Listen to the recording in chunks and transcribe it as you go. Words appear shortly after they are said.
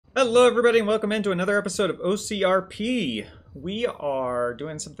Hello everybody and welcome into another episode of OCRP. We are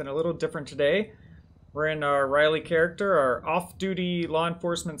doing something a little different today. We're in our Riley character, our off-duty law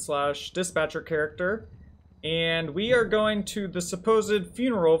enforcement slash dispatcher character, and we are going to the supposed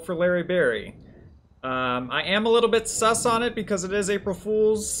funeral for Larry Berry. I am a little bit sus on it because it is April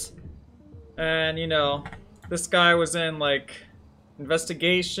Fool's, and you know, this guy was in like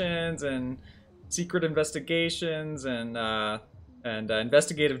investigations and secret investigations and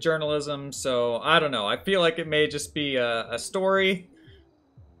investigative journalism, so I don't know. I feel like it may just be a story.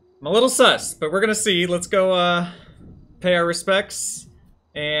 I'm a little sus, but we're gonna see. Let's go pay our respects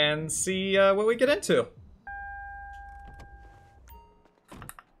and see what we get into.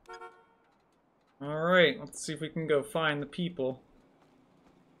 Alright, let's see if we can go find the people.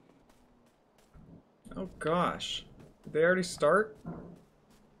 Oh gosh. Did they already start?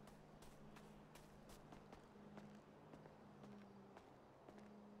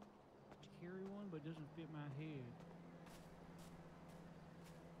 Carry one, but it doesn't fit my head.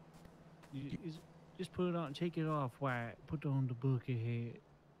 Just put it on, take it off, Wyatt. Put on the bucket hat.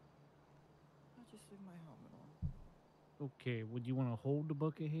 I'll just leave my helmet on. Okay, would you want to hold the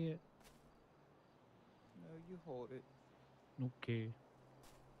bucket hat? No, you hold it. Okay.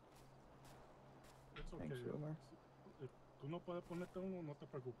 It's okay. Thanks, Wilmer. If tú no puedes ponerte uno, no te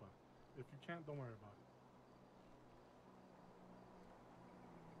preocupes. If you can't, don't worry about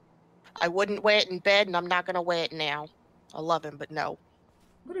it. I wouldn't wear it in bed, and I'm not going to wear it now. I love him, but no.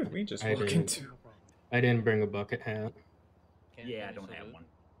 What did we just I walk didn't. into? No problem. I didn't bring a bucket hat. Yeah, I don't have one.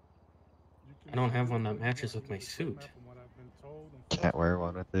 You I don't have do one that what matches you with my need to do, suit. man, from what I've been told, Can't wear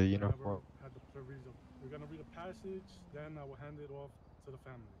one with the unfortunately, uniform. never had the privilege of- We're gonna read a passage, then I will hand it off to the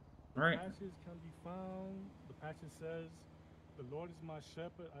family. All right. The passage can be found. The passage says, "The Lord is my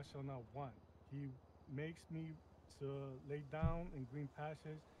shepherd; I shall not want. He makes me to lay down in green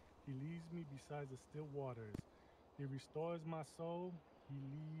pastures. He leads me beside the still waters. He restores my soul.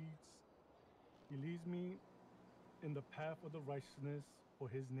 He leads me in the path of the righteousness for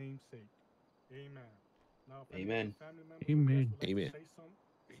His name's sake." Amen. Now, if any Amen. family members or Amen. guests would like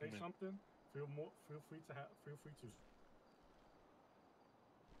to Amen. say something, feel free to.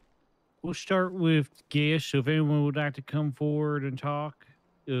 We'll start with guests. So if anyone would like to come forward and talk,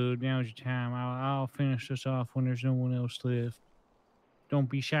 now's your time. I'll finish this off when there's no one else left. Don't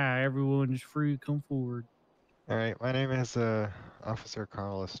be shy. Everyone is free to come forward. All right, my name is Officer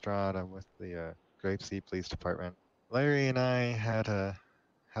Karl S. I'm with the Grapeseed Police Department. Larry and I had a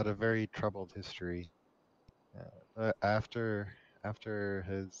very troubled history. After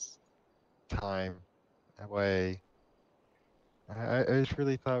his time away, I just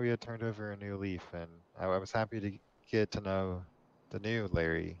really thought we had turned over a new leaf, and I was happy to get to know the new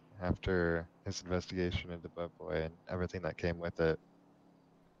Larry after his investigation into Bug Boy and everything that came with it.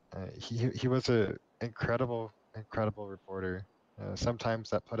 He was a incredible reporter. Sometimes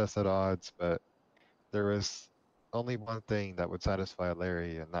that put us at odds, but there was only one thing that would satisfy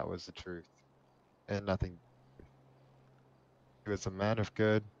Larry, and that was the truth, and nothing. He was a man of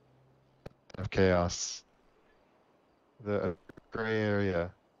good, of chaos, the gray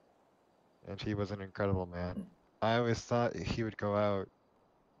area, and he was an incredible man. I always thought he would go out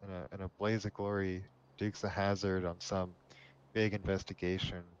in a blaze of glory, Dukes of Hazzard on some big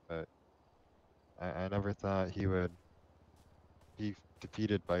investigation, but I never thought he would be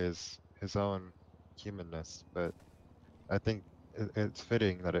defeated by his own humanness. But I think it's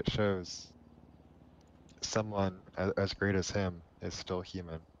fitting that it shows someone as great as him is still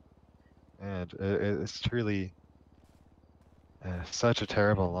human, and it's truly such a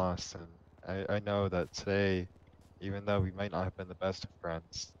terrible loss. And I know that today, even though we might not have been the best of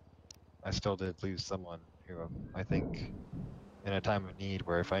friends, I still did lose someone who I think in a time of need,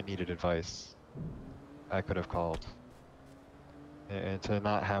 where if I needed advice, I could have called. And to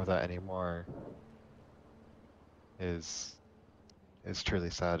not have that anymore is truly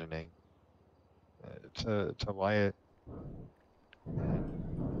saddening. To Wyatt,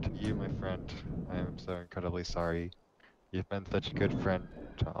 and to you, my friend, I am so incredibly sorry. You've been such a good friend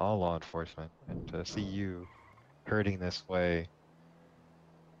to all law enforcement, and to see you hurting this way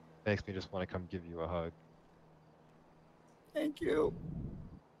makes me just want to come give you a hug. Thank you.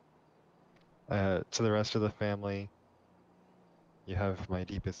 To the rest of the family, you have my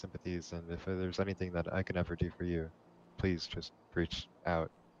deepest sympathies, and if there's anything that I can ever do for you, please just reach out.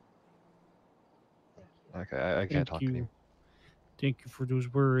 Okay, I can't talk anymore. Thank you for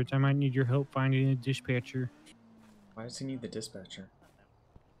those words. I might need your help finding a dispatcher. Why does he need the dispatcher?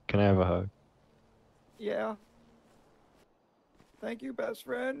 Can I have a hug? Yeah. Thank you, best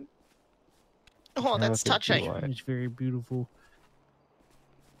friend. Oh, that's Thank you, touching. Wyatt. It's very beautiful.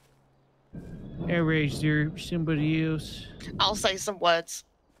 All right, is there somebody else? I'll say some words.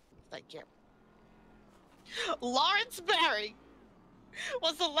 Thank you. Lawrence Barry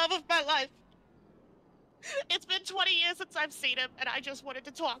was the love of my life. It's been 20 years since I've seen him, and I just wanted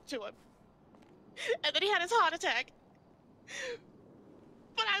to talk to him. And then he had his heart attack.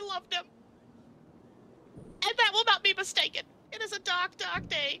 But I loved him. And that will not be mistaken. It is a dark, dark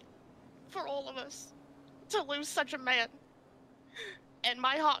day for all of us to lose such a man. And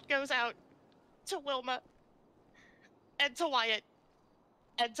my heart goes out to Wilma, and to Wyatt,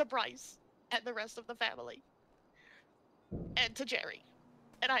 and to Bryce, and the rest of the family, and to Jerry.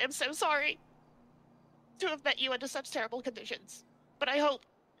 And I am so sorry to have met you under such terrible conditions. But I hope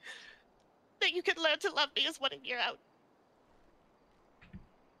that you can learn to love me as one year out.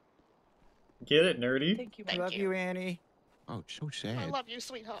 Get it, nerdy? Thank you. Thank Love you. you, Annie. Oh, so I sad. love you,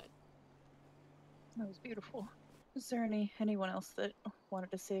 sweetheart. That was beautiful. Is there anyone else that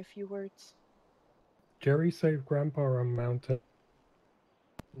wanted to say a few words? Jerry saved Grandpa on mountain.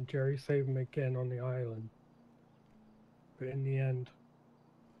 And Jerry saved him again on the island. But in the end,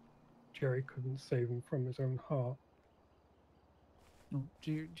 Jerry couldn't save him from his own heart. Oh,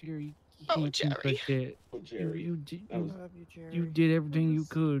 Jerry, you Oh, can't think like that. Oh, Jerry. You did, I love you, Jerry. you did everything you was-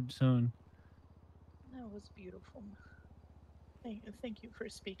 could, son. That was beautiful. Thank you for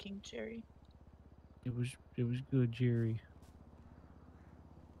speaking, Jerry. It was good, Jerry.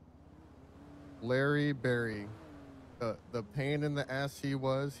 Larry Berry. The pain in the ass he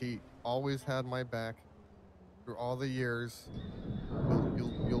was, he always had my back through all the years.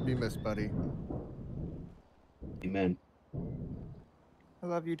 You'll be missed, buddy. Amen. I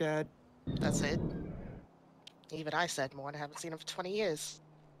love you, Dad. That's it. Even I said more, and I haven't seen him for 20 years.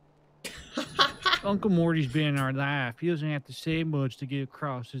 Uncle Morty's been in our life. He doesn't have to say much to get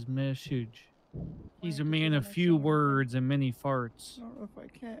across his message. He's a Why did man you of wanna few say anything? words and many farts. I don't know if I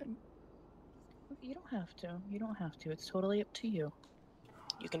can. You don't have to. You don't have to. It's totally up to you.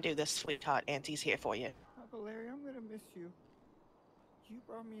 You can do this, sweetheart. Auntie's here for you. Papa Larry, I'm gonna miss you. You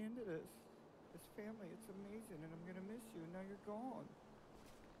brought me into this family. It's amazing, and I'm gonna miss you. And now you're gone.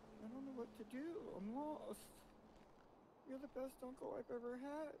 I don't know what to do. I'm lost. You're the best uncle I've ever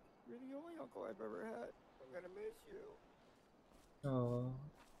had. You're the only uncle I've ever had. I'm gonna miss you. Oh.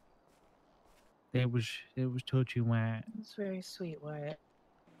 That was touchy, Wyatt. It's very sweet, Wyatt.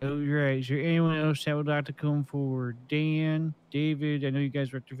 Oh, you're right. Is there anyone else that would like to come forward? Dan, David, I know you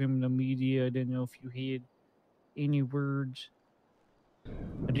guys worked with him in the media. I didn't know if you had any words.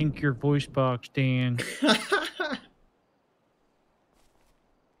 I think your voice box, Dan.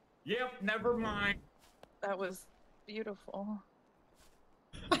 Yep, never mind. That was beautiful.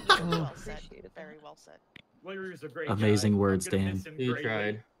 Well said. Appreciated Very that. well said. Larry's a great Amazing guy. words, I'm gonna Dan. miss him You greatly.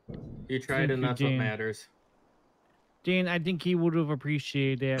 tried. You tried, Thank and you, that's what Dan. matters. Dan, I think he would have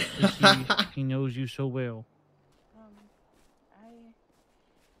appreciated that because he knows you so well. I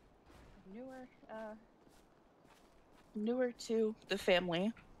newer to the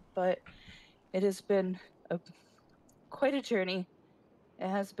family, but it has been quite a journey. It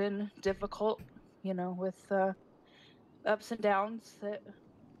has been difficult, with ups and downs that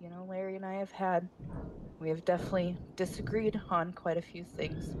Larry and I have had. We have definitely disagreed on quite a few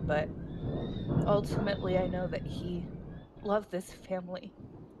things, but ultimately I know that he loved this family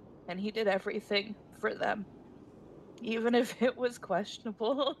and he did everything for them, even if it was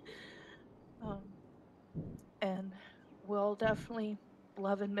questionable. And we'll definitely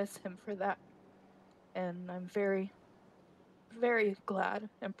love and miss him for that. And I'm very, very glad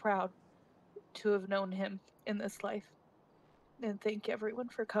and proud to have known him in this life. And thank everyone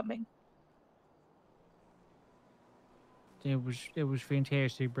for coming. It was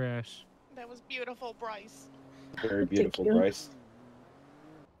fantastic, Brass. That was beautiful, Bryce. Very beautiful, you. Bryce.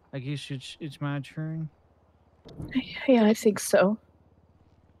 I guess it's my turn. Yeah, I think so.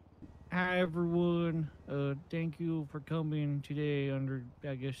 Hi everyone. Thank you for coming today under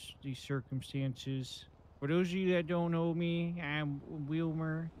I guess these circumstances. For those of you that don't know me, I'm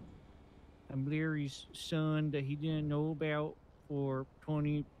Wilmer. I'm Larry's son that he didn't know about for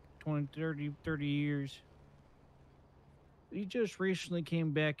 30 years. He just recently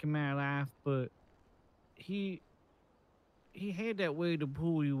came back in my life, but he had that way to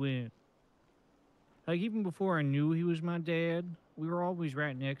pull you in. Like, even before I knew he was my dad, we were always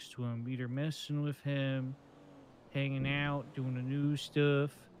right next to him, either messing with him, hanging out, doing the new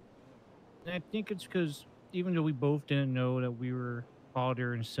stuff. And I think it's because even though we both didn't know that we were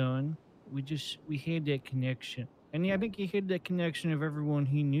father and son, we had that connection. And I think he had that connection of everyone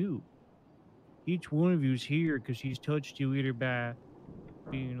he knew. Each one of you is here because he's touched you either by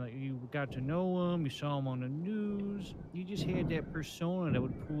being like you got to know him, you saw him on the news. You just had that persona that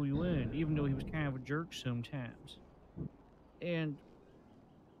would pull you in, even though he was kind of a jerk sometimes. And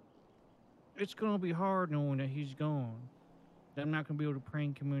it's gonna be hard knowing that he's gone. I'm not gonna be able to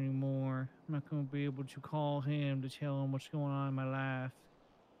prank him anymore. I'm not gonna be able to call him to tell him what's going on in my life.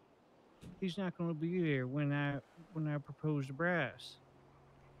 He's not gonna be there when I propose to Brass.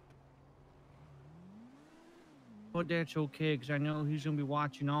 But that's okay, because I know he's gonna be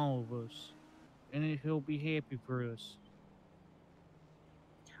watching all of us, and he'll be happy for us.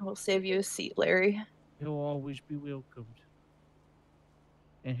 I will save you a seat, Larry. He'll always be welcomed,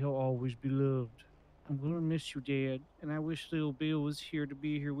 and he'll always be loved. I'm gonna miss you, Dad, and I wish little Bill was here to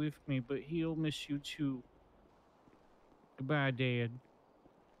be here with me, but he'll miss you too. Goodbye, Dad.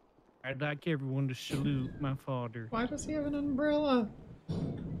 I'd like everyone to salute my father. Why does he have an umbrella?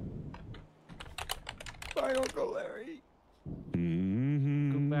 Bye, Uncle Larry.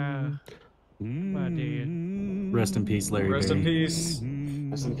 Goodbye. Goodbye, Dad. Rest in peace, Larry. Rest in peace.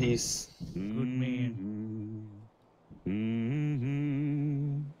 Rest in peace. Good man.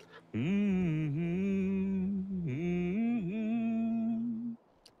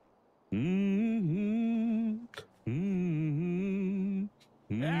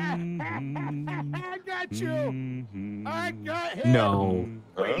 I got you. I got him. No.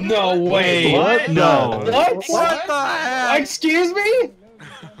 No way. What? No. What? What the heck? Excuse me?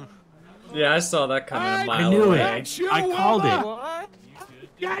 Yeah, I saw that coming a mile I knew away. it. I called it. What?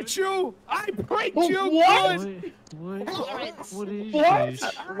 Got you. I pranked What? you. What? Good. What is What? this?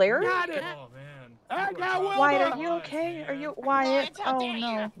 Larry? Got it. Oh man. I got Wilma. Wyatt, are you okay? Are you Wyatt? Oh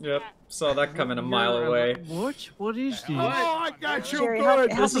no. Yep, saw that coming a mile away. What? What is this? Oh, I got you Jerry, good.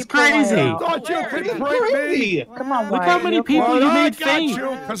 help This me is pull Wyatt crazy. out. Thought you could It's prank me. crazy. Come on, Wyatt. Look how many you okay? people Well, you I made got faint. you,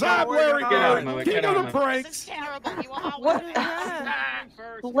 because I'm Larry Get out of my Bird, way, king get out of of the my way. This is pranks. terrible. You all What?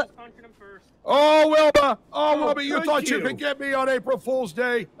 What? Oh, Wilma. Oh, Wilma, you thank thought you you. could get me on April Fool's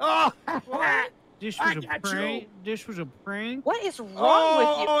Day. Oh, This I was a got you. prank? This was a prank? What is wrong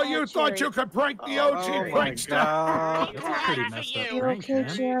oh, with you? you thought you could prank the OG prankster. I'm That's a pretty glad messed for up you. You prank, okay,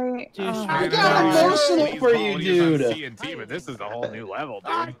 man. Jerry? This Oh, I was got very- emotional for you, dude. TNT, but this is a whole new level,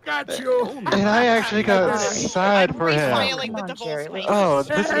 dude. I got you. And I actually got sad for him. Filing the Come on, divorce Jerry, papers. Oh,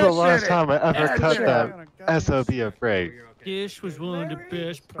 this is the last time I ever Admit cut it. that SOB a break. This was one of the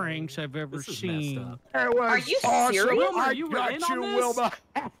best pranks I've ever This is messed seen. up. It was Are you awesome. serious? Wilma, I you were got in you, on this? Wilma.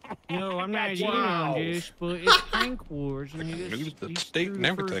 No, I'm not in Wow. on this, but it's prank wars. And he News just, the he's state through and the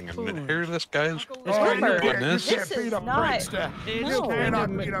everything, first and punch. here this guy's. Oh, Wilma, you doing can't this. beat This a is not- prankster. It's No. You cannot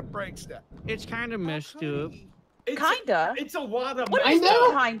kinda, beat a prankster. it's kind of messed up. Kinda. It's a lot of. What I is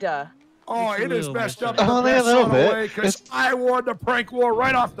know. kinda? Oh, It's a it is little messed bit. up in the Only a best little sort of bit. way, 'cause I won the prank war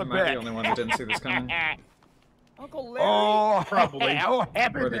right off the Am I the bat. only one that didn't see this coming? Uncle Larry. Oh, Probably. Oh,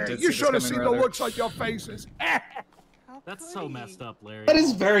 happy Or that man. did see You this should have coming, seen the rather. looks on your faces. That's so messed up, Larry. That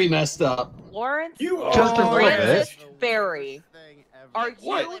is very messed up. Lawrence? You Just a Oh, little Francis bit. Berry. Are you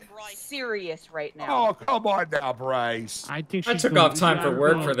What? serious right now? Oh, come on now, Bryce. I think I she's took gonna- off time for I'm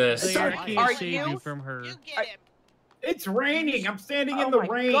work gonna- for this. Larry, I can't Are save you- you from her. You get him. It's raining. I'm standing Oh in the my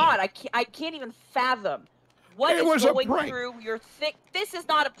rain. god, I can't even fathom what It is was a going prank. through your thick. This is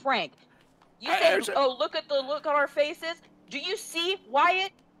not a prank. You It said, was a- "Oh, look at the look on our faces." Do you see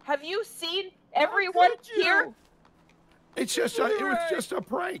Wyatt? Have you seen everyone here? It was just a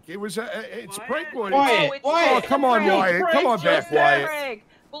prank. It was it's prank wood. Wyatt, Oh, it's Wyatt. just a come on, prank. Wyatt. Come on It's back, just a Wyatt. prank.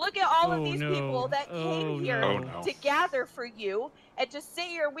 But look at all of Oh, these no. people that came Oh, here no. to gather for you and to sit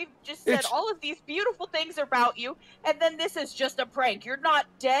here. We've just said It's- all of these beautiful things about you, and then this is just a prank. You're not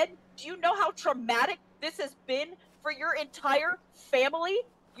dead. Do you know how traumatic this has been for your entire family?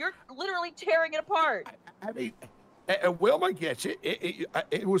 You're literally tearing it apart. I mean, Wilma gets it.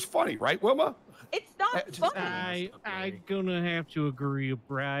 It was funny, right, Wilma? It's not just- funny. I'm gonna have to agree with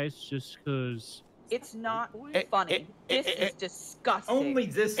Bryce just because. It's not It- funny. This is disgusting. Only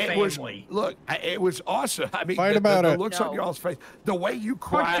this It was family. look. It was awesome. I mean, Fight the about it. looks No. on y'all's face, the way you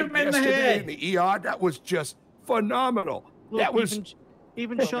cried him in the yesterday head. in the ER, that was just phenomenal. Look, that was.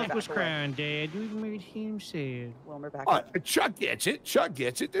 even Well, Chuck back was away. crying, Dad. You even made him sad. Wilmer, back Oh, up. Chuck gets it. Chuck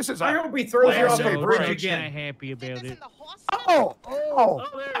gets it. This is. I A, hope he throws you Well, off say a no, bridge Chuck's Chuck's not again. happy Did about this it. in the hospital? Ow!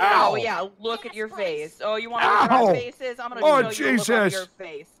 Oh yeah, look at your face. Oh, you want to look at Ow. our faces? I'm gonna Oh, show you a look on Jesus. your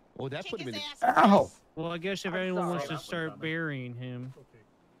face. Oh, that Kick put him his in. ass. Ow! Well, I guess if I'm anyone wants sorry. to start burying him,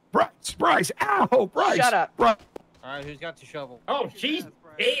 Bryce! Ow! Bryce! Shut up. Bryce. All right, who's got the shovel? Oh, she's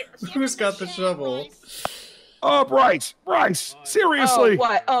dead. Who's got the shovel? Oh, Bryce! Seriously! Oh,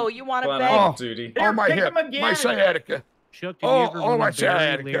 what? Oh, you want to Going beg? off duty. Oh, my Kick hip, him again. my sciatica. Chuck, did Oh, you ever oh, want my to bury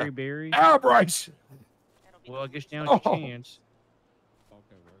sciatica. Larry Berry? Ow, Bryce! Well, I guess now's your Oh. chance.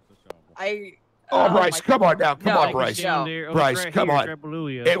 Oh, Bryce, my come on now. Come No, on, Bryce. no. Bryce, come on.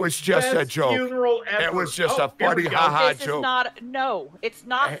 It was just a Best joke. funeral ever. It was just Oh, a here we funny go. haha This joke. is not. No, it's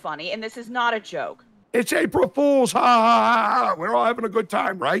not funny, and this is not a joke. It's April Fool's. Ha ha ha. We're all having a good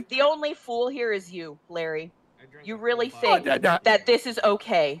time, right? The only fool here is you, Larry. You really think Oh, that this is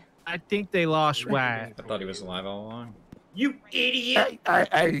okay? I think they lost Wyatt. I thought he was alive all along. You idiot!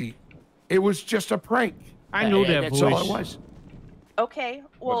 It was just a prank. I know that That's voice. all it was. Okay,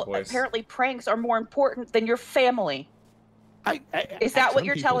 well, voice? apparently pranks are more important than your family. Is that what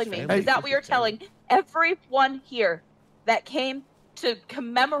you're telling me? Is that what you're telling everyone here that came to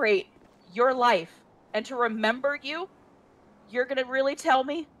commemorate your life and to remember you? You're gonna really tell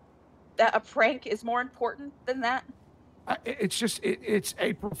me that a prank is more important than that? It's just it's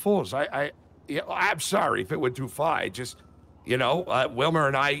April Fool's. I'm sorry if it went too far. I just, Wilmer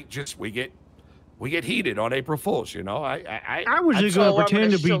and I just we get heated on April Fool's. I wasn't gonna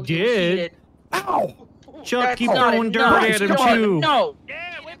pretend to be dead. Ow! Chuck, keep not throwing dirt enough. at him Come on, too. No.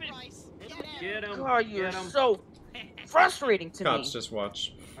 Get him. God, you're so frustrating to me. Cops, just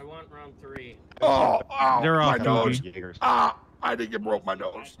watch. I want round 3. Oh, They're my off nose. duty. I think you broke my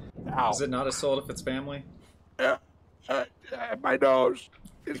nose. Ow. Is it not assault if it's family? My nose.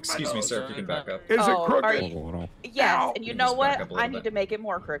 Excuse me, sir, if you can back up. Is it Are crooked? you- Yes, and you know Just back what? up a I little need bit. to make it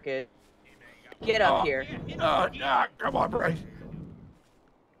more crooked. Get up here. Come on, Bryce.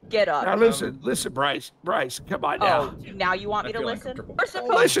 Get up. Now listen, Bryce. Come on now. Oh, now you want me I to feel listen? uncomfortable. We're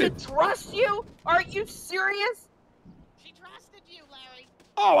supposed Listen. to trust you? Are you serious? She trusted you, Larry.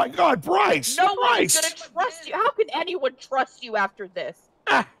 Oh my God, Bryce! No Bryce! one's gonna trust you. How can anyone trust you after this?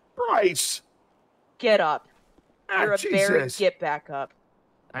 Bryce! Get up. You're a berry. Jesus. Get back up.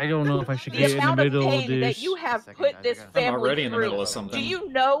 I don't know if I should The get in the amount of middle of pain that this. you have put this family I'm already in the through. middle of something. Do you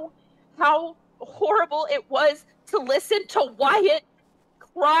know how horrible it was to listen to Wyatt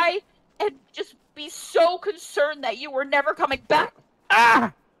cry and just be so concerned that you were never coming back?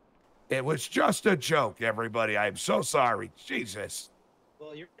 It was just a joke, everybody. I'm so sorry. Jesus.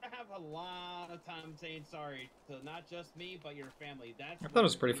 Well, you're gonna have a lot of time saying sorry to not just me, but your family. That's I thought it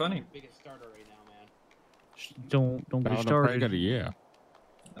was pretty funny. biggest starter right now, man. Don't get started. Yeah.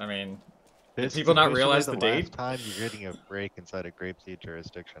 I mean, This people is not officially realize the the date? last time you're getting a break inside a grapeseed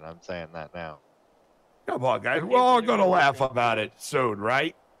jurisdiction. I'm saying that now. Come on, guys. We're all gonna laugh about it soon,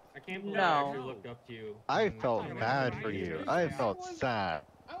 right? I can't believe No. I actually looked up to you. I felt bad for you. I felt sad.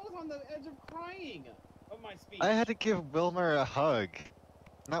 I was on the edge of crying of my speech. I had to give Wilmer a hug.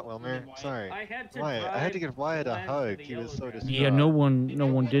 Not Wilmer, sorry. I had to Wyatt. I had to drive give Wyatt a Glenn to hug. the He was so Yellowjack. distraught. Yeah, no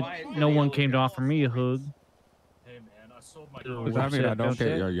one came to offer me a hug. Hey man, I sold my Does Does that mean I don't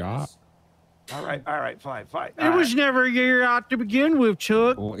get your yacht? All right, fine. It was never your yacht to begin with,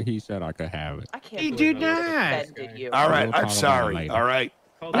 Chuck. Well, he said I could have it. I can't He believe did I not. offended you. All right, We'll talk I'm about it sorry. later. All right.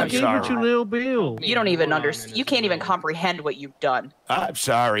 I I'm gave it to sorry. Lil Bill. You don't even understand. You can't even comprehend what you've done. I'm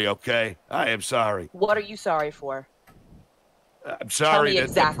sorry, okay? I am sorry. What are you sorry for? I'm sorry me that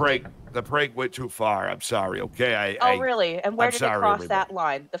exactly. the prank went too far. I'm sorry, okay? Oh, really? And where I'm did it sorry, cross everybody. that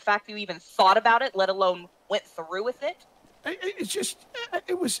line? The fact that you even thought about it, let alone went through with it? It's just,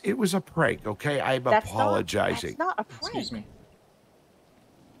 it was a prank, okay? I'm That's apologizing. Not, that's not a prank. Excuse me.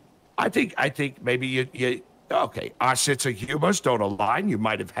 I think maybe you okay, our sense of humors don't align. You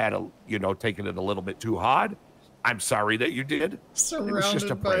might have had taken it a little bit too hard. I'm sorry that you did. It was just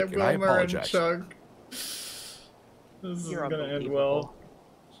a prank, and I apologize. Chuck. This You're is gonna end unbelievable.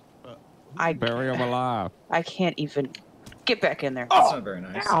 well. Bury him alive. I can't even get back in there. That's not very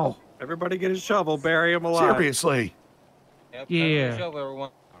nice. Ow! Everybody get a shovel, bury him alive. Seriously. Yeah.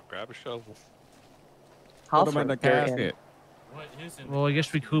 I'll grab a shovel. I'll Put him in the throw dirt in. casket. Well, I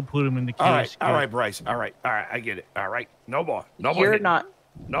guess we could put him in the All casket. right, Bryce. All right, I get it. All right, no more You're hitting. not.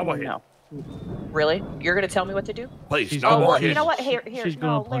 No more hitting. No. Really? You're gonna tell me what to do? Please, She's no Oh, gonna- more well, you hitting. know what? Here, She's no,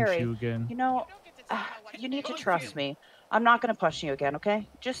 gonna punch Larry. you again. You know, you need to trust me. I'm not gonna push you again, okay?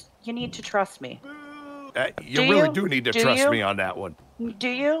 You need to trust me. You Do really you? do need to Do trust you? me on that one. Do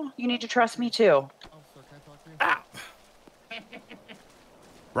you? You need to trust me too. Ow.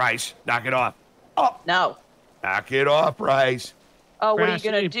 Bryce, knock it off. No. Knock it off, Bryce. Oh, what are Bryce,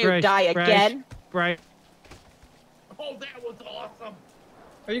 you gonna hey, do? Bryce, Die Bryce, again? Right. Oh, that was awesome.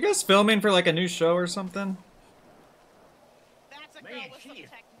 Are you guys filming for like a new show or something? That's a girl Man, with she some is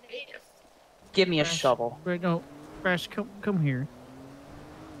technique. pissed. Give me a shovel. Right, no. Brash, come here.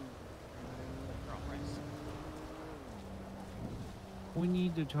 We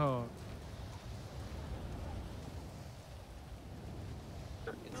need to talk.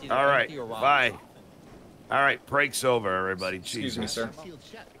 All right, bye. All right, break's over, everybody. Excuse me, Jesus. sir.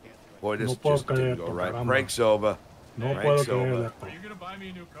 Boy, this No puedo just didn't creer go esto, right. caramba. Break's over. No Break's puedo creer over. esto. Are you gonna buy me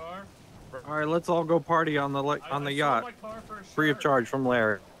a new car? All right, let's all go party on the yacht, free of charge from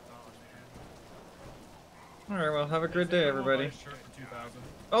Larry. All right, well, have a good day, everybody.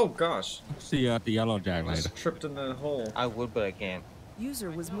 Oh gosh. See you at the Yellowjack I later. just tripped in the hole. I would, but I can't.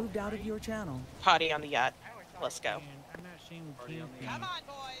 User was moved out of your channel. Party on the yacht. Let's go. Come on,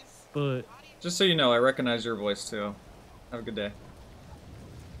 boys. But Just so you know, I recognize your voice too. Have a good day.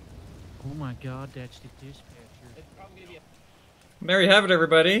 oh my God, that's the dispatcher. And there you have it,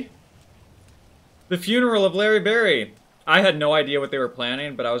 everybody. The funeral of Larry Berry. I had no idea what they were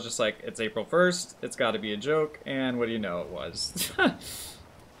planning, but I was just like, it's April 1st, it's got to be a joke, and what do you know, it was.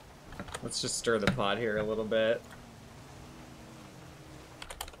 Let's just stir the pot here a little bit.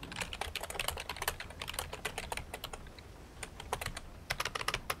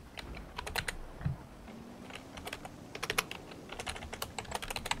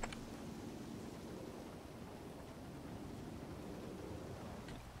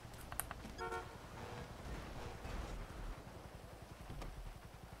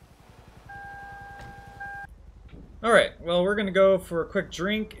 Alright, well, we're gonna go for a quick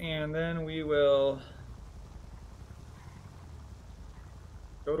drink, and then we will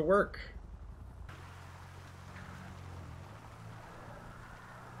go to work.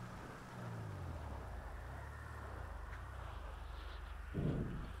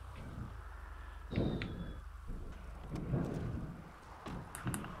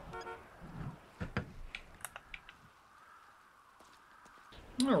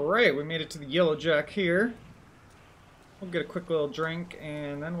 Alright, we made it to the Yellowjack here. We'll get a quick little drink,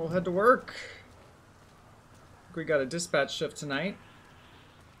 and then we'll head to work. We got a dispatch shift tonight.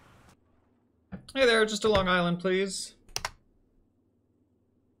 Hey there, just a Long Island, please.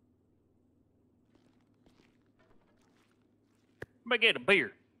 Let me get a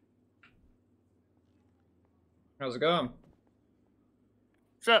beer. How's it going?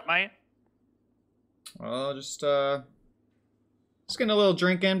 What's up, man? Well, just getting a little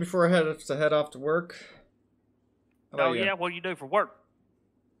drink in before I head off to work. How about Oh, you? yeah? What do you do for work?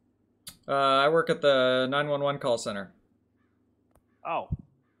 I work at the 911 call center. Oh.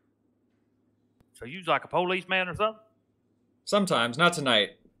 So you's like a policeman or something? Sometimes, not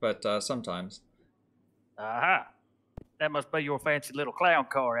tonight, but sometimes. Aha. That must be your fancy little clown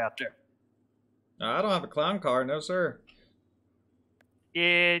car out there. I don't have a clown car, no sir.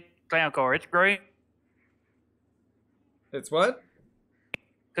 Yeah, clown car. It's green. It's what?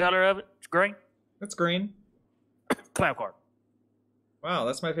 Color of it? It's green. It's green. Clown car. Wow,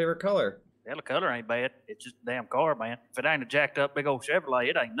 that's my favorite color. Hell, the color ain't bad. It's just a damn car, man. If it ain't a jacked up big old Chevrolet,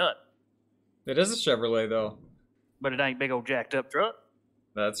 it ain't nothing. It is a Chevrolet, though. But it ain't big old jacked up truck.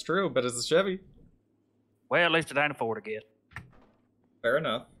 That's true, but it's a Chevy. Well, at least it ain't a Ford, I guess. Fair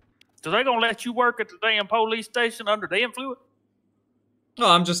enough. So they gonna let you work at the damn police station under the influence? Oh,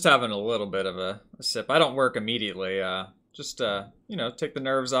 I'm just having a little bit of a sip. I don't work immediately. Just, you know, take the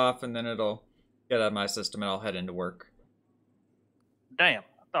nerves off, and then it'll get out of my system, and I'll head into work. Damn,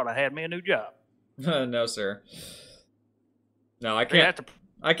 I thought I had me a new job. No, sir. No, I can't.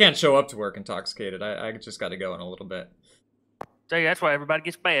 I can't show up to work intoxicated. I just got to go in a little bit. See, that's why everybody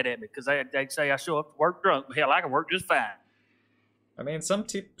gets mad at me, because they say I show up to work drunk. But hell, I can work just fine. I mean, some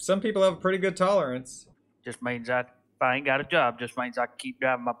people have a pretty good tolerance. Just means if I ain't got a job, just means I can keep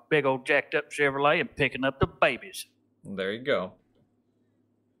driving my big old jacked up Chevrolet and picking up the babies. There you go.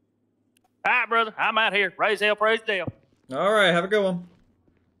 All right, brother, I'm out here. Raise hell, praise Dale. All right, have a good one.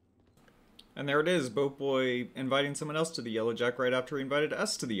 And there it is, Boat Boy inviting someone else to the Yellowjack right after he invited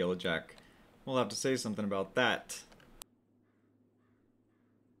us to the Yellowjack. We'll have to say something about that.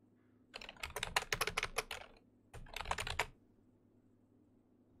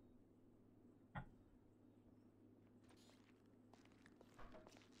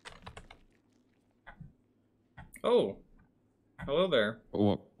 Oh, hello there.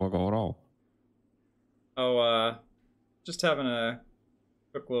 What going on? Oh, just having a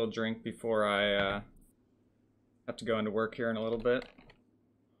quick little drink before I have to go into work here in a little bit.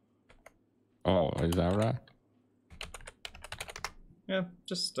 Oh, is that right? Yeah,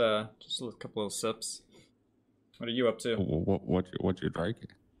 just a couple of sips. What are you up to? What you drinking?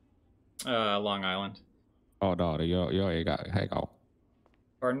 Long Island. Oh no, you ain't got. Hang on.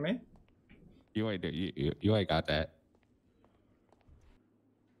 Pardon me? You ain't got that.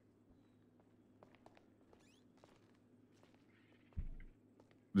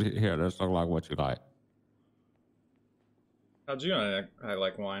 Here, let's look like what you like. How'd you know I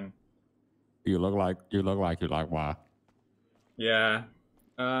like wine? You look like you like wine. Yeah.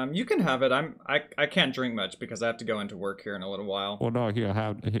 You can have it. I can't drink much because I have to go into work here in a little while. Well, no, here,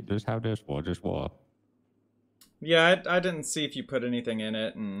 just have this one, just one. Yeah, I didn't see if you put anything in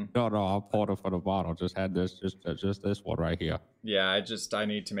it, and No, I poured it from the bottle. Just had this, just this one right here. yeah, I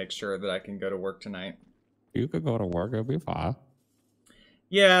need to make sure that I can go to work tonight. You could go to work. It'll be fine.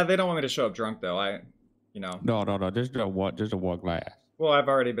 Yeah, they don't want me to show up drunk though. No. Just a one glass. Well, I've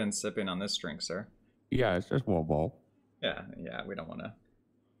already been sipping on this drink, sir. Yeah, it's just one bowl. Yeah, we don't want to.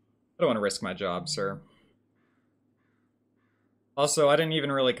 I don't want to risk my job, sir. Also, I didn't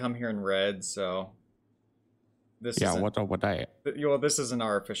even really come here in red, so this. Yeah, what's up with that? Well, this isn't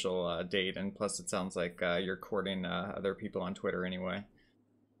our official date, and plus, it sounds like you're courting other people on Twitter anyway.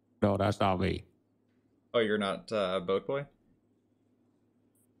 No, that's not me. Oh, you're not Boat Boy?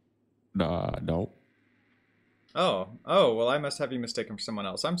 No. Oh, well, I must have you mistaken for someone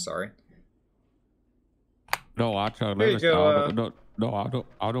else. I'm sorry. No, I tell There you go.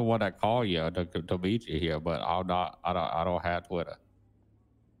 I don't want to call you to meet you here, but I don't have Twitter.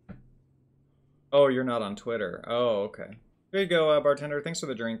 Oh, you're not on Twitter. Oh, okay. There you go, bartender. Thanks for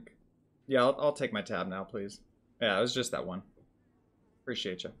the drink. Yeah, I'll take my tab now, please. Yeah, it was just that one.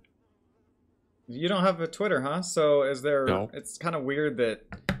 Appreciate you. You don't have a Twitter, huh? So is there... No. It's kind of weird that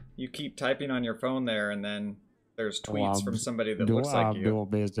you keep typing on your phone there and then there's tweets from somebody that looks like you. I'm doing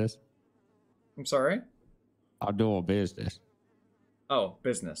business. I'm sorry? I'm doing business. Oh,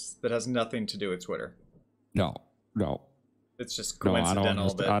 business. That has nothing to do with Twitter. No. It's just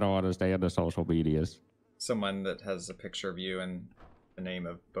coincidental I don't understand the social medias. Someone that has a picture of you and the name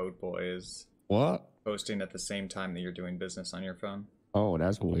of Boat Boy is What? posting at the same time that you're doing business on your phone. Oh,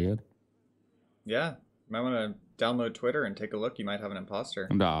 that's weird. Yeah. You might want to download Twitter and take a look. You might have an imposter.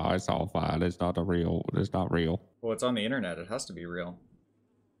 No, it's all fine. It's not real. Well, it's on the internet. It has to be real.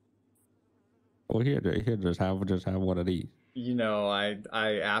 Well, here, just have one of these. You know,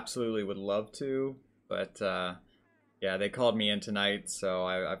 I absolutely would love to, but yeah, they called me in tonight, so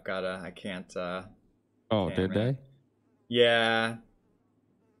I can't. Oh, did they? Yeah.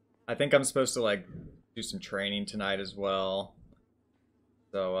 I think I'm supposed to like do some training tonight as well.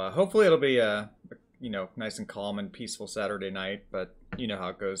 So hopefully it'll be a nice and calm and peaceful Saturday night, but you know how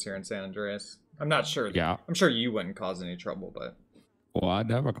it goes here in San Andreas. I'm not sure. Yeah. I'm sure you wouldn't cause any trouble, but. Well, I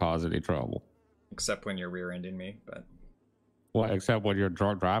never cause any trouble. Except when you're rear-ending me, but. Well, except when you're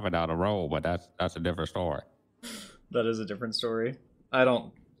drunk driving down the road, but that's a different story. That is a different story. I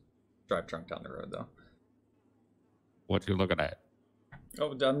don't drive drunk down the road though. What you looking at?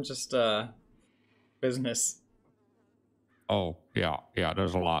 Oh, I'm just business. Oh, yeah.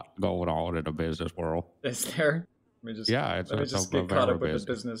 There's a lot going on in the business world. Is there? Let me just get caught up with the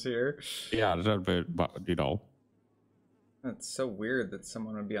business here. Yeah, it's a bit, but That's so weird that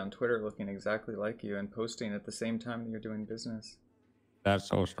someone would be on Twitter looking exactly like you and posting at the same time that you're doing business. That's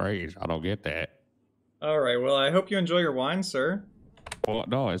so strange. I don't get that. All right. Well, I hope you enjoy your wine, sir. Well,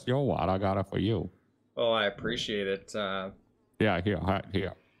 no, it's your wine. I got it for you. Oh, I appreciate it. Yeah, here,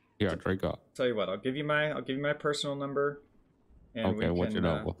 drink up. Tell you what, I'll give you my personal number, and okay, what's your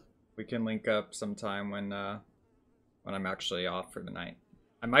number? We can link up sometime when I'm actually off for the night.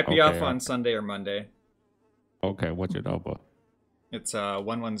 I might be off on Sunday or Monday. Okay, what's your number? It's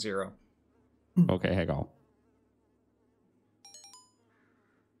 110. Okay, hang on.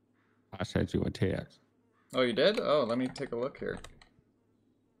 I sent you a text. Oh, you did? Oh, let me take a look here.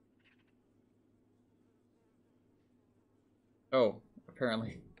 Oh,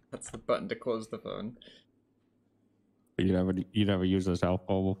 apparently that's the button to close the phone. You never used a cell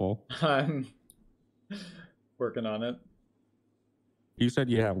phone before? I'm working on it. You said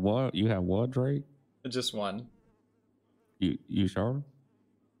you have what? You have what, Drake? Just one. You sure?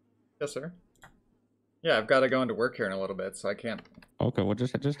 Yes, sir. Yeah, I've got to go into work here in a little bit, so I can't. Okay, well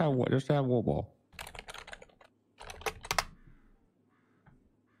just have one more.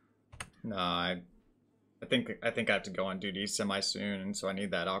 No, I think I have to go on duty semi soon, and so I need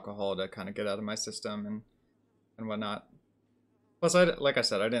that alcohol to kind of get out of my system and whatnot. Plus, like I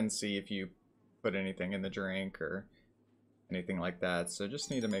said, I didn't see if you put anything in the drink or anything like that, so just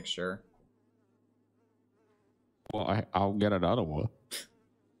need to make sure. Well, I'll get another one.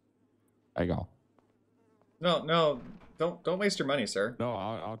 There you go. No, don't waste your money, sir. No,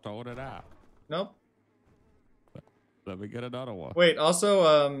 I'll throw it out. Nope. Let me get another one. Wait,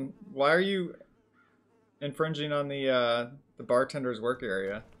 also, why are you infringing on the bartender's work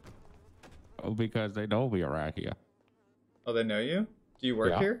area? Oh, because they know me around here. Oh, they know you? Do you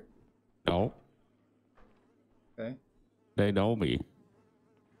work here? No. Okay. They know me.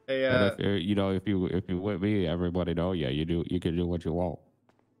 Hey, and if you with me, everybody know you. You can do what you want.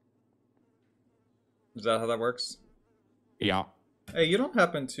 Is that how that works? Yeah. Hey, you don't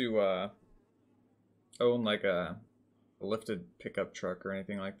happen to own like a lifted pickup truck or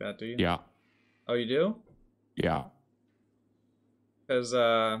anything like that, do you? Yeah. Oh, you do? Yeah. Because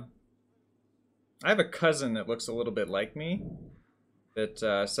I have a cousin that looks a little bit like me that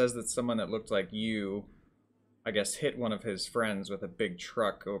says that someone that looked like you, I guess, hit one of his friends with a big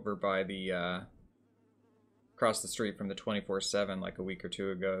truck over by the across the street from the 24/7 like a week or two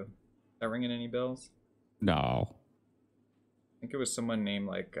ago. That ringing any bells? No. I think it was someone named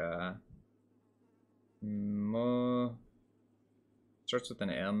like starts with an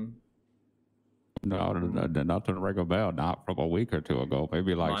M. No, nothing ring a bell. Not from a week or two ago.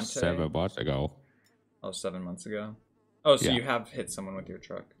 Maybe like Monte? 7 months ago. Oh, 7 months ago. Oh, so Yeah. you have hit someone with your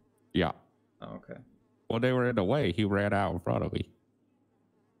truck. Yeah. Oh, okay. Well, they were in the way. He ran out in front of me.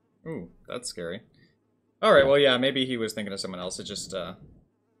 Ooh, that's scary. All right, well, yeah, maybe he was thinking of someone else. It just was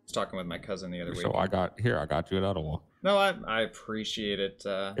talking with my cousin the other week. So I got you another one. No, I appreciate it,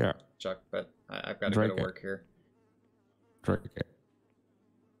 Yeah. Chuck, but I've got to Drink go to it. work here. Drink it.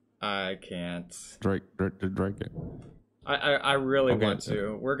 I can't. Drink it. I really Okay. want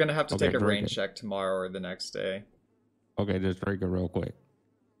to. We're gonna have to Okay, take a drink rain it. check tomorrow or the next day. Okay, just drink it real quick.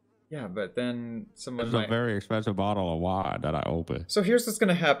 Yeah, but then someone It's might. a very expensive bottle of wine that I opened. So here's what's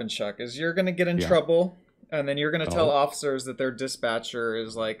gonna happen, Chuck. Is you're gonna get in Yeah. trouble, and then you're gonna tell Oh. officers that their dispatcher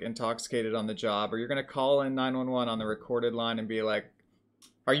is like intoxicated on the job, or you're gonna call in 911 on the recorded line and be like,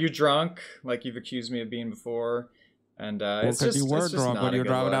 "Are you drunk? Like you've accused me of being before." And Well, it's because just you were it's just drunk not when a you were good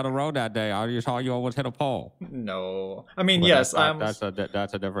driving down look. the road that day. I just saw you almost hit a pole. No, I mean But yes, that's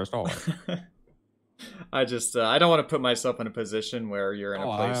a different story. I just I don't want to put myself in a position where you're in a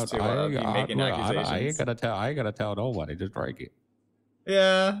place to be making accusations. I ain't gonna tell nobody. Just drink it.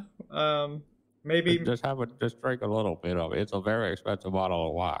 Yeah, maybe. Just drink a little bit of it. It's a very expensive bottle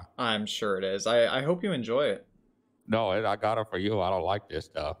of wine. I'm sure it is. I hope you enjoy it. No, I got it for you. I don't like this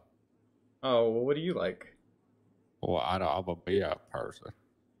stuff. Oh, well, what do you like? Well, I'm a beer person.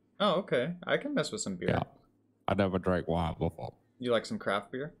 Oh, okay. I can mess with some beer. Yeah. I never drank wine before. You like some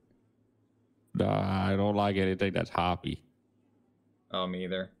craft beer? No, I don't like anything that's hoppy. Oh, me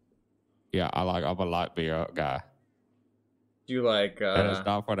either. Yeah, I'm a light beer guy. Do you like? And it's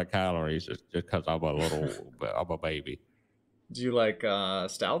not for the calories. It's just because I'm I'm a baby. Do you like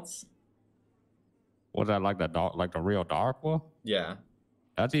stouts? Was that like the real dark one? Yeah.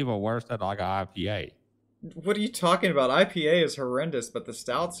 That's even worse than like an IPA. What are you talking about? IPA is horrendous, but the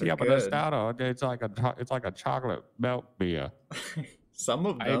stouts are Yeah, good. but the stout, it's like a chocolate milk beer. Some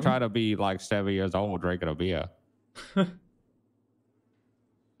of them. I ain't trying to be like 7 years old drinking a beer.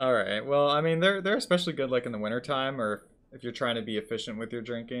 All right. Well, I mean, they're especially good like in the wintertime, or if you're trying to be efficient with your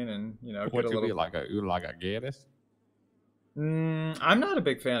drinking and get What a you little. be like a Guinness? I'm not a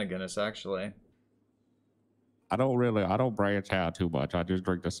big fan of Guinness, actually. I don't branch out too much. I just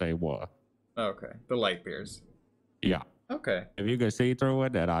drink the same one. Okay, the light beers. Yeah. Okay. If you can see through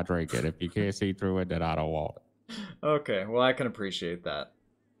it, then I drink it. If you can't see through it, then I don't want it. Okay. Well, I can appreciate that.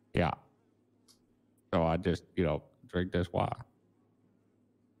 Yeah. So I just, drink this wine.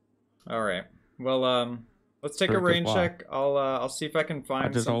 All right. Well, let's take a Drink this rain wine. check. I'll see if I can find I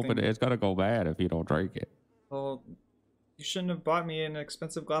just something. opened it. It's gonna go bad if you don't drink it. Well, you shouldn't have bought me an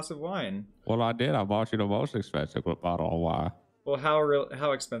expensive glass of wine. Well, I did. I bought you the most expensive bottle of wine. Well,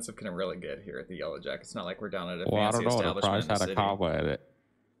 how expensive can it really get here at the Yellowjack? It's not like we're down at a Well, I fancy don't know. The establishment price in the had a city. comma in it.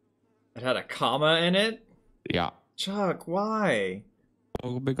 It had a comma in it? Yeah. Chuck, why?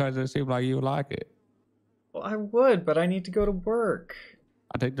 Well, because it seemed like you like it. Well, I would, but I need to go to work.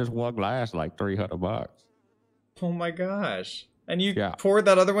 I think this one glass like $300. Oh my gosh. And you Yeah. poured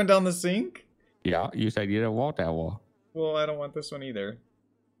that other one down the sink? Yeah, you said you didn't want that one. Well, I don't want this one either.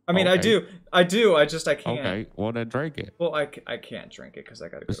 I mean, Okay. I do, I can't. Okay, well then drink it. Well, I can't drink it because I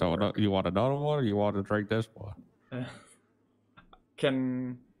gotta go So to work. you want another one, or you want to drink this one?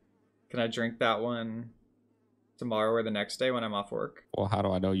 Can I drink that one tomorrow or the next day when I'm off work? Well, how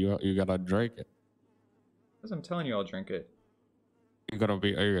do I know you gotta drink it? Because I'm telling you I'll drink it. Are you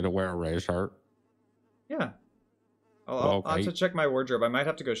gonna wear a red shirt? Yeah. I'll have Okay. to check my wardrobe. I might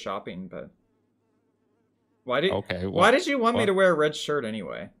have to go shopping, but why did Okay. why did you want me to wear a red shirt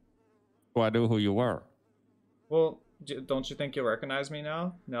anyway? Well, I knew who you were. Well, don't you think you'll recognize me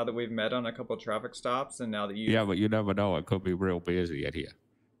now? Now that we've met on a couple of traffic stops, and now that Yeah, but you never know. It could be real busy in here.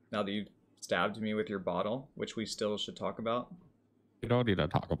 now that you stabbed me with your bottle, which we still should talk about. You don't need to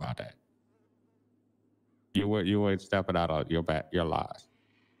talk about that. You ain't stepping out of your lies.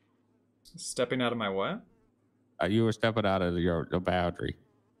 Stepping out of my what? You were stepping out of your boundary.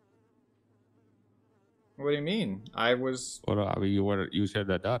 What do you mean? I was. Well, I mean, you shouldn't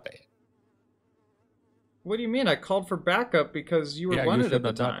have done that. What do you mean? I called for backup because you were Yeah, wanted at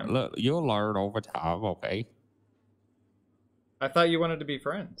shouldn't the have done- time. Look, you'll learn over time, okay? I thought you wanted to be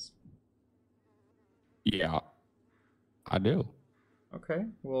friends. Yeah. I do. Okay.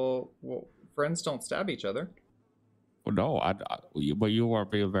 Well, friends don't stab each other. Well, no, but you weren't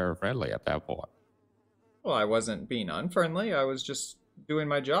being very friendly at that point. Well, I wasn't being unfriendly. I was just doing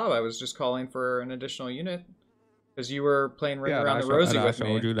my job. I was just calling for an additional unit because you were playing Ring Around the Rosie with me. I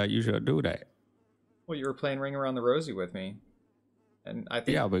showed you that you should do that. Well, you were playing Ring Around the Rosie with me, and I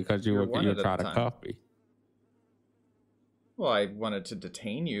think because you were trying to cuff me. Well, I wanted to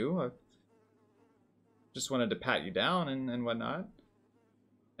detain you. I just wanted to pat you down and whatnot.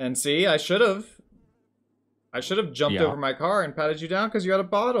 And see, I should have jumped over my car and patted you down because you had a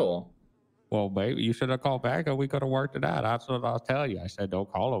bottle. Well, baby, you should have called back and we could have worked it out. That's what I was telling you. I said,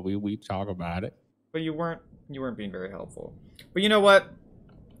 don't call him. We talk about it. But you weren't being very helpful. But you know what?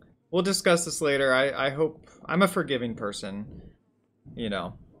 We'll discuss this later. I hope I'm a forgiving person. You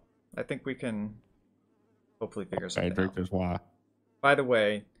know, I think we can hopefully figure something out. Drink this wine. By the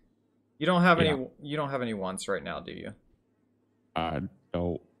way, you don't have any wants right now, do you? I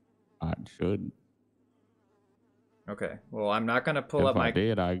don't. I shouldn't. Okay. Well, I'm not gonna pull up my. If I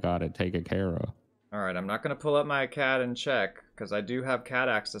did, I got it taken care of. All right. I'm not gonna pull up my CAD and check because I do have CAD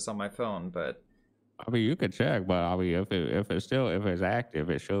access on my phone. But I mean, you can check, but I mean, if it's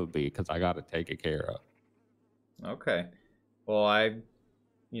active, it should be because I got it taken care of. Okay. Well, I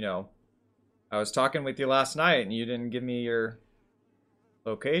was talking with you last night, and you didn't give me your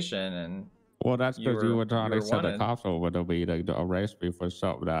location, and. Well, that's because you were trying to send the cops over to me to arrest me for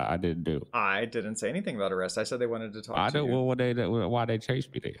something that I didn't do. I didn't say anything about arrest. I said they wanted to talk to you. Well, why they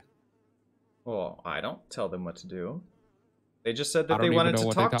chased me there? Well, I don't tell them what to do. They just said that they wanted to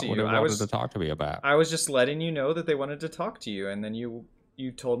talk to you. They wanted to talk to me about. I was just letting you know that they wanted to talk to you, and then you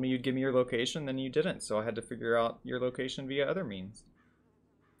told me you'd give me your location, then you didn't. So I had to figure out your location via other means.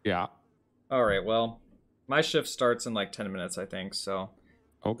 Yeah. All right. Well, my shift starts in like 10 minutes, I think. So.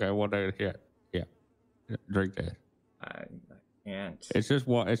 Okay. Well, yeah. Drink that. I can't. It's just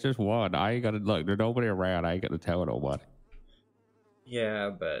one. I ain't gonna look. There's nobody around. I ain't gonna tell nobody.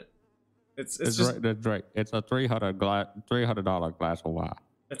 Yeah, but it's just right. It's a $300 glass of wine.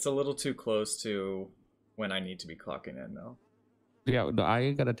 It's a little too close to when I need to be clocking in, though. Yeah, no, I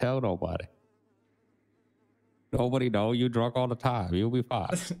ain't gonna tell nobody. Nobody know you drunk all the time. You'll be fine.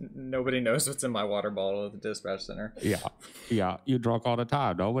 Nobody knows what's in my water bottle at the dispatch center. Yeah. You drunk all the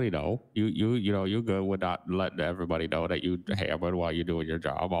time. Nobody know. You know you good with not letting everybody know that you hammered while you're doing your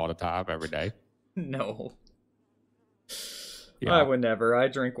job all the time every day. No. Yeah. I would never. I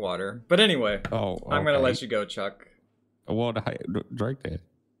drink water. But anyway, I'm gonna let you go, Chuck. Well, drink that.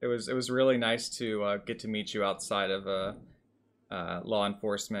 It was really nice to get to meet you outside of a law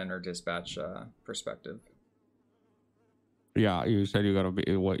enforcement or dispatch perspective. Yeah, you said you're gonna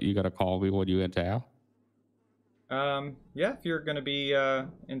be. What you gotta call me when you in town? Yeah, if you're gonna be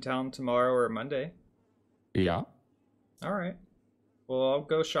in town tomorrow or Monday. Yeah. All right. Well, I'll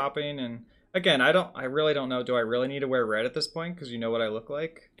go shopping, and again, I really don't know. Do I really need to wear red at this point? Because you know what I look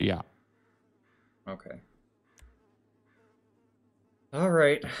like. Yeah. Okay. All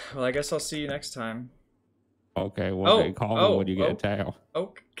right. Well, I guess I'll see you next time. Okay. Well, call me when you get in town.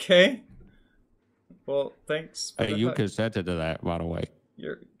 Okay. Well, thanks. Hey, you consented to that, by the way.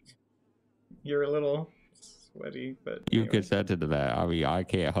 You're a little sweaty, but you consented to that. I mean, I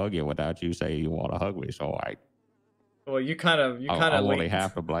can't hug you without you saying you want to hug me. So Well, you kind of only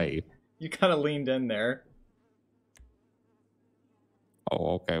have to blame. You kind of leaned in there.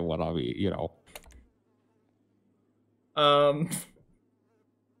 Oh, okay. Well, I mean,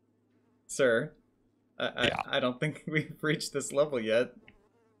 Sir, I don't think we've reached this level yet.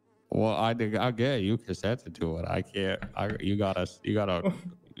 Well, I get you consented to it. I can't. You gotta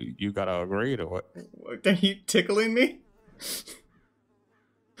agree to it. Are you tickling me?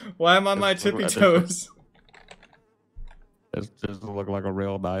 Why am I on my tippy toes? It just look like a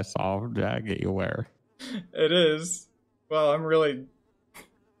real nice soft jacket you wear. It is. Well, I'm really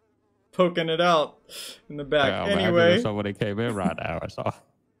poking it out in the back. Yeah, anyway, if somebody came in right now, I saw.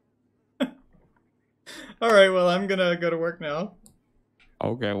 All right. Well, I'm gonna go to work now.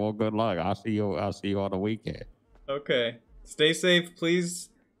 Okay, well, good luck. I'll see you on the weekend. Okay. Stay safe, please.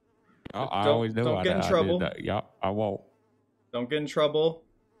 I always do. Don't get in trouble. Yeah, I won't. Don't get in trouble.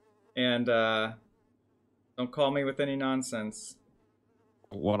 And don't call me with any nonsense.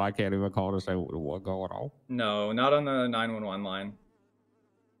 What, I can't even call to say what's going on? No, not on the 911 line.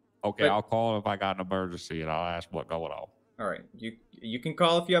 Okay, I'll call if I got an emergency, and I'll ask what's going on. All right. You can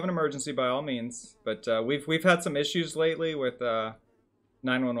call if you have an emergency, by all means. But we've had some issues lately with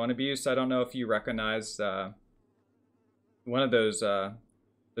 911 abuse. I don't know if you recognize one of those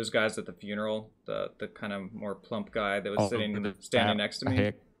guys at the funeral, the kind of more plump guy that was standing next to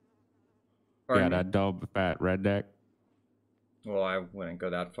me. Yeah, that dumb fat redneck. Well, I wouldn't go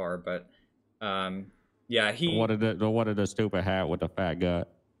that far, but yeah, he. What did the stupid hat with the fat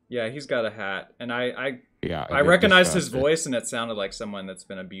gut? Yeah, he's got a hat, and I it recognized his disgusting. voice, and it sounded like someone that's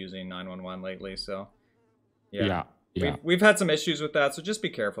been abusing 911 lately. So, yeah. Yeah. We've had some issues with that, so just be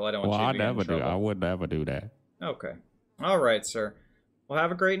careful. I don't want Well, you I to get in never do. trouble. I would never do that. Okay. All right, sir. Well,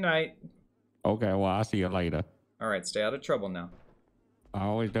 have a great night. Okay, well, I'll see you later. All right, stay out of trouble now. I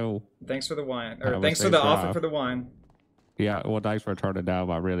always do. Thanks for the wine, Have or a thanks for safe the offer drive. for the wine. Yeah, well, thanks for turning down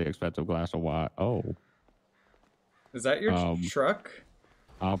my really expensive glass of wine. Oh. Is that your truck?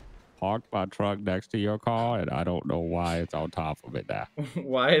 I parked my truck next to your car, and I don't know why it's on top of it now.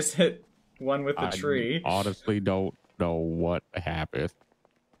 Why is it one with the tree? I honestly don't know what happened.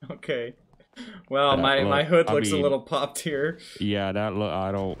 Okay. Well, my hood looks a little popped here. Yeah, that look.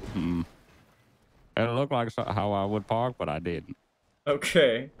 I don't. It looked like how I would park, but I didn't.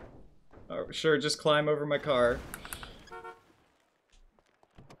 Okay. Oh, sure, just climb over my car.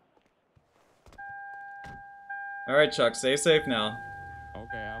 All right, Chuck, stay safe now.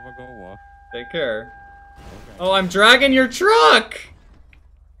 Okay, have a good one. Take care. Okay. Oh, I'm dragging your truck!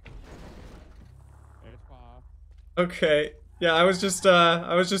 It's fine. Okay. Yeah, I was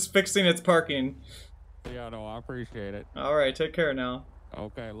just fixing its parking. Yeah, no, I appreciate it. All right, take care now.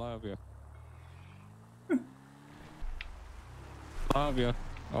 Okay, love you. Love you.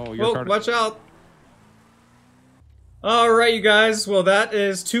 Oh, you're Whoa, watch out. All right, you guys. Well, that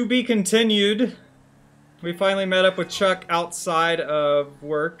is to be continued. We finally met up with Chuck outside of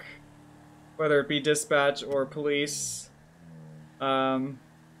work, whether it be dispatch or police. We'll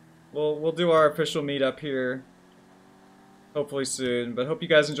do our official meetup here, hopefully soon. But hope you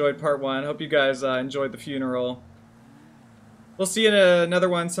guys enjoyed part 1. Hope you guys enjoyed the funeral. We'll see you in another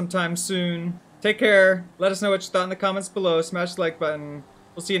one sometime soon. Take care. Let us know what you thought in the comments below. Smash the like button.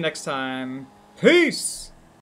 We'll see you next time. Peace!